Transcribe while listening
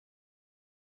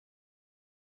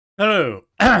Hello,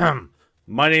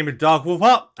 my name is Dark Wolf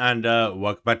Hart, and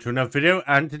welcome back to another video.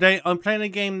 And today I'm playing a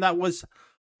game that was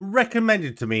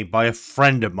recommended to me by a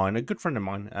friend of mine, a good friend of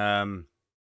mine,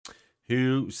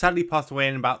 who sadly passed away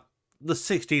in about the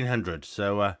 1600s.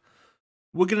 So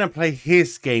we're gonna play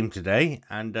his game today,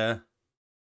 and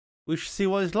we should see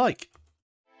what it's like.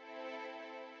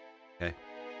 Okay.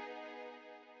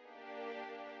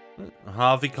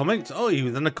 Harvey Comics. Oh, he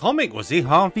was in a comic, was he?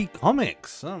 Harvey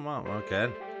Comics. Oh, wow.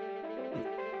 Okay.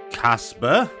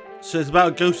 Casper. So it's about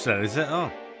a ghost then, is it? Oh.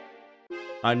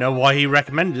 I know why he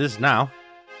recommended this now.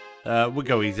 We'll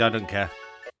go easy, I don't care.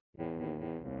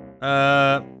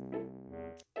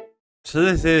 So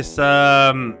this is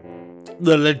the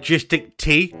Logistic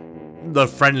T, the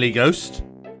friendly ghost.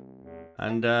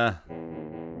 And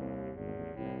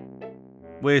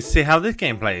we'll see how this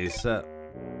game plays.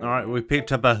 Alright, we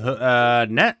picked up a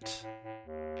net.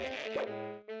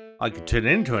 I could turn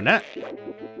it into a net.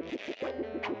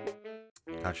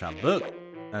 Catch that book,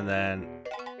 and then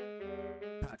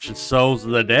catch the souls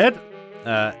of the dead.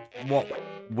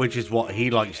 Which is what he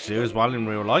likes to do as well in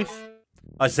real life.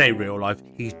 I say real life,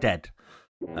 he's dead.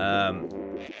 Oh.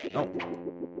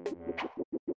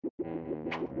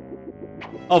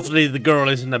 Obviously, the girl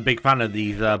isn't a big fan of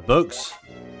these books.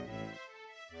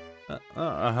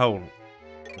 Hold on.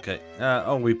 Okay.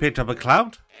 Oh, we picked up a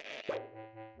cloud.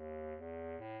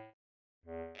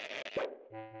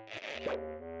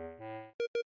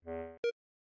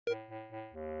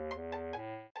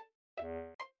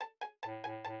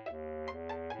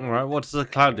 Alright, what does the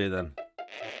cloud do then?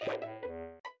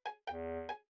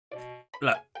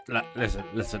 Look,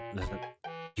 listen.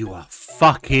 You are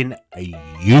fucking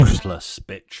useless,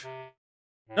 bitch.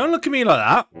 Don't look at me like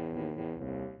that.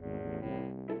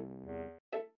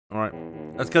 Alright,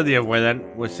 let's go the other way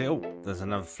then. We'll see. Oh, there's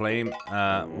another flame.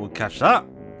 We'll catch that.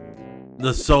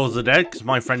 The souls are dead, because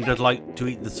my friend does like to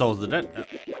eat the souls of the dead.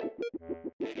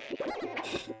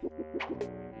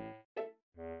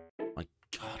 My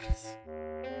God.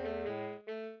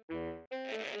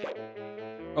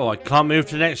 Oh, I can't move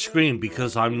to the next screen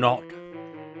because I'm not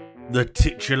the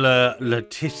titular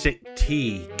Logistic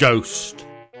T ghost.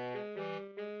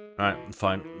 Alright,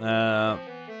 fine.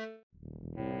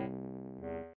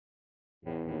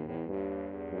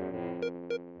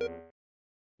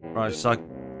 Right, so I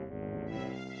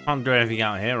can't do anything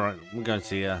out here. Right, we're going to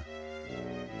see.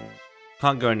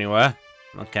 Can't go anywhere.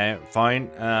 Okay, fine.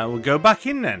 We'll go back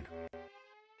in then.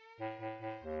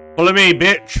 Follow me,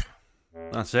 bitch.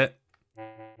 That's it.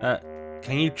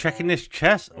 Can you check in this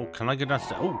chest? Oh, can I go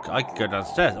downstairs? Oh, I can go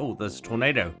downstairs. Oh, there's a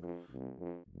tornado.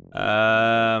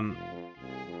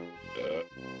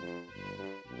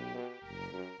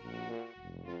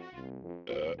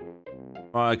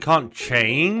 I can't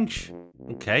change.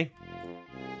 Okay.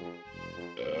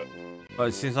 But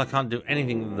it seems I can't do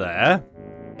anything there.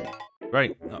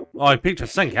 Great. Oh, I picked a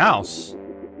sink house.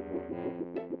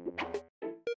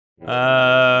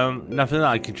 Nothing that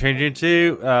I can change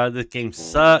into. This game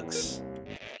sucks.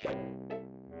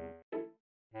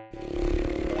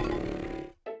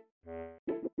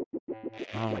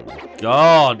 Oh my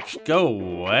God, just go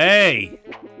away.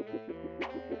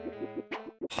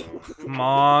 Come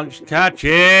on, just catch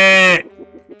it.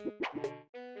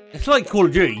 It's like Call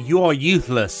of Duty. You are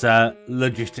useless,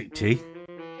 Logistic T.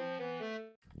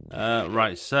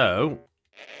 Right, so.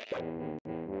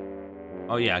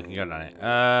 Oh yeah, I can go down it.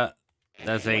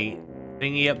 There's a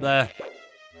thingy up there.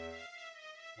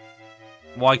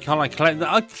 Why can't I collect that?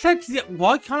 I collected it.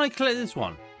 Why can't I collect this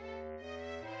one?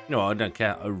 No, I don't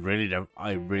care. I really don't.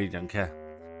 I really don't care.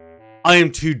 I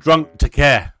am too drunk to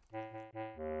care.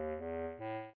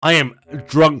 I am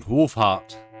drunk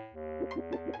Wolfheart.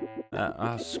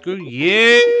 Screw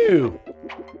you.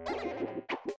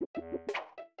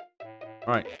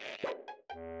 Right.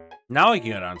 Now I can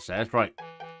go downstairs. Right.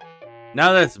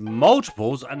 Now there's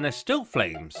multiples and there's still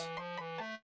flames.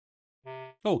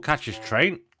 Oh, catch this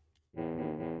train.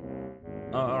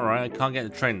 Alright, I can't get the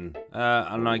train.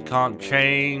 And I can't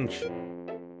change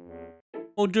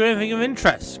or do anything of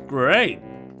interest. Great.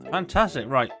 Fantastic.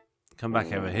 Right. Come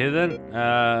back over here then.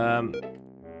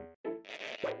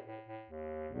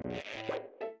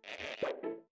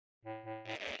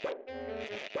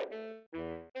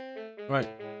 Right.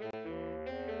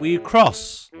 Will you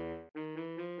cross?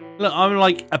 Look, I'm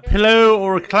like a pillow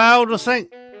or a cloud or something.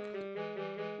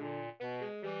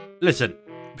 Listen,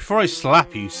 before I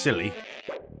slap you, silly.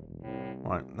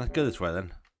 Right, let's go this way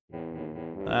then.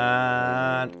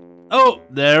 And oh,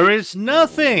 there is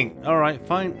nothing. All right,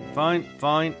 fine.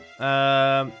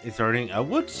 Is there anything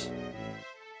upwards?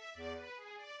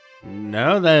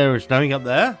 No, there is nothing up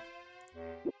there.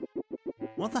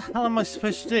 What the hell am I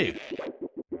supposed to do?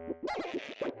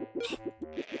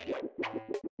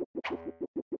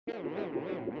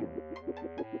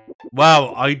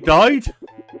 Wow, I died?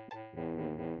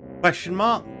 Question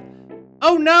mark?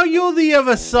 Oh, now you're the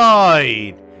other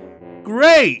side.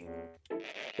 Great.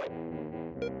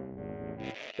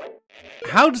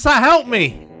 How does that help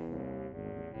me?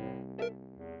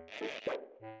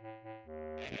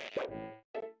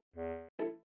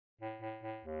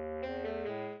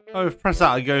 Oh, if I press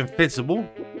that, I go invisible.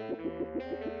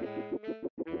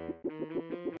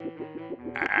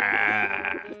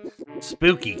 Ah,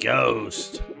 spooky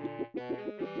ghost.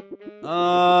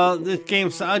 This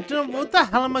game's... I don't... What the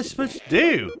hell am I supposed to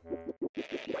do?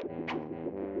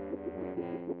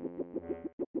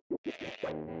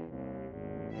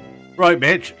 Right,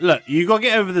 bitch. Look, you gotta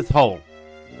get over this hole.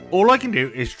 All I can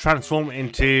do is transform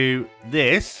into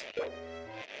this.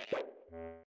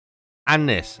 And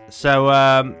this. So,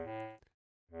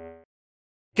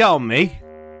 get on me.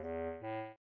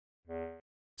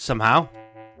 Somehow.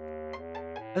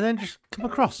 And then just come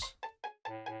across.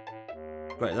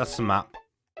 Great, that's the map.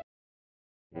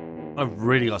 I've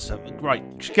really got something.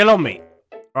 Right, just get on me.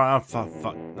 Right, oh,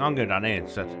 fuck. I'm going down here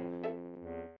instead.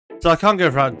 So I can't go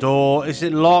through that door. Is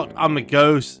it locked? I'm a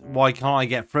ghost. Why can't I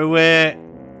get through it?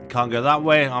 Can't go that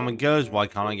way. I'm a ghost. Why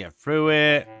can't I get through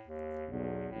it?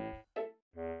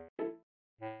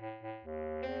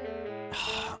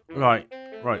 Right.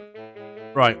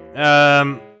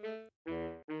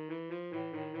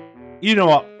 You know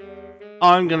what?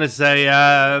 I'm gonna say,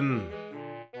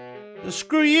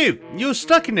 screw you. You're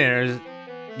stuck in here.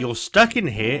 You're stuck in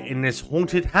here in this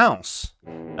haunted house,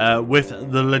 with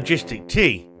the Logistic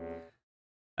T.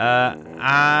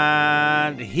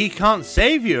 And he can't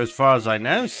save you as far as I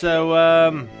know, so,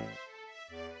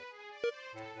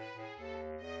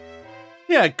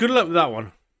 yeah, good luck with that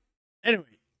one. Anyway,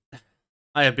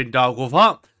 I have been Dark Wolf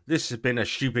Heart. This has been a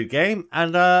stupid game,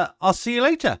 and, I'll see you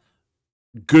later.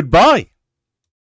 Goodbye.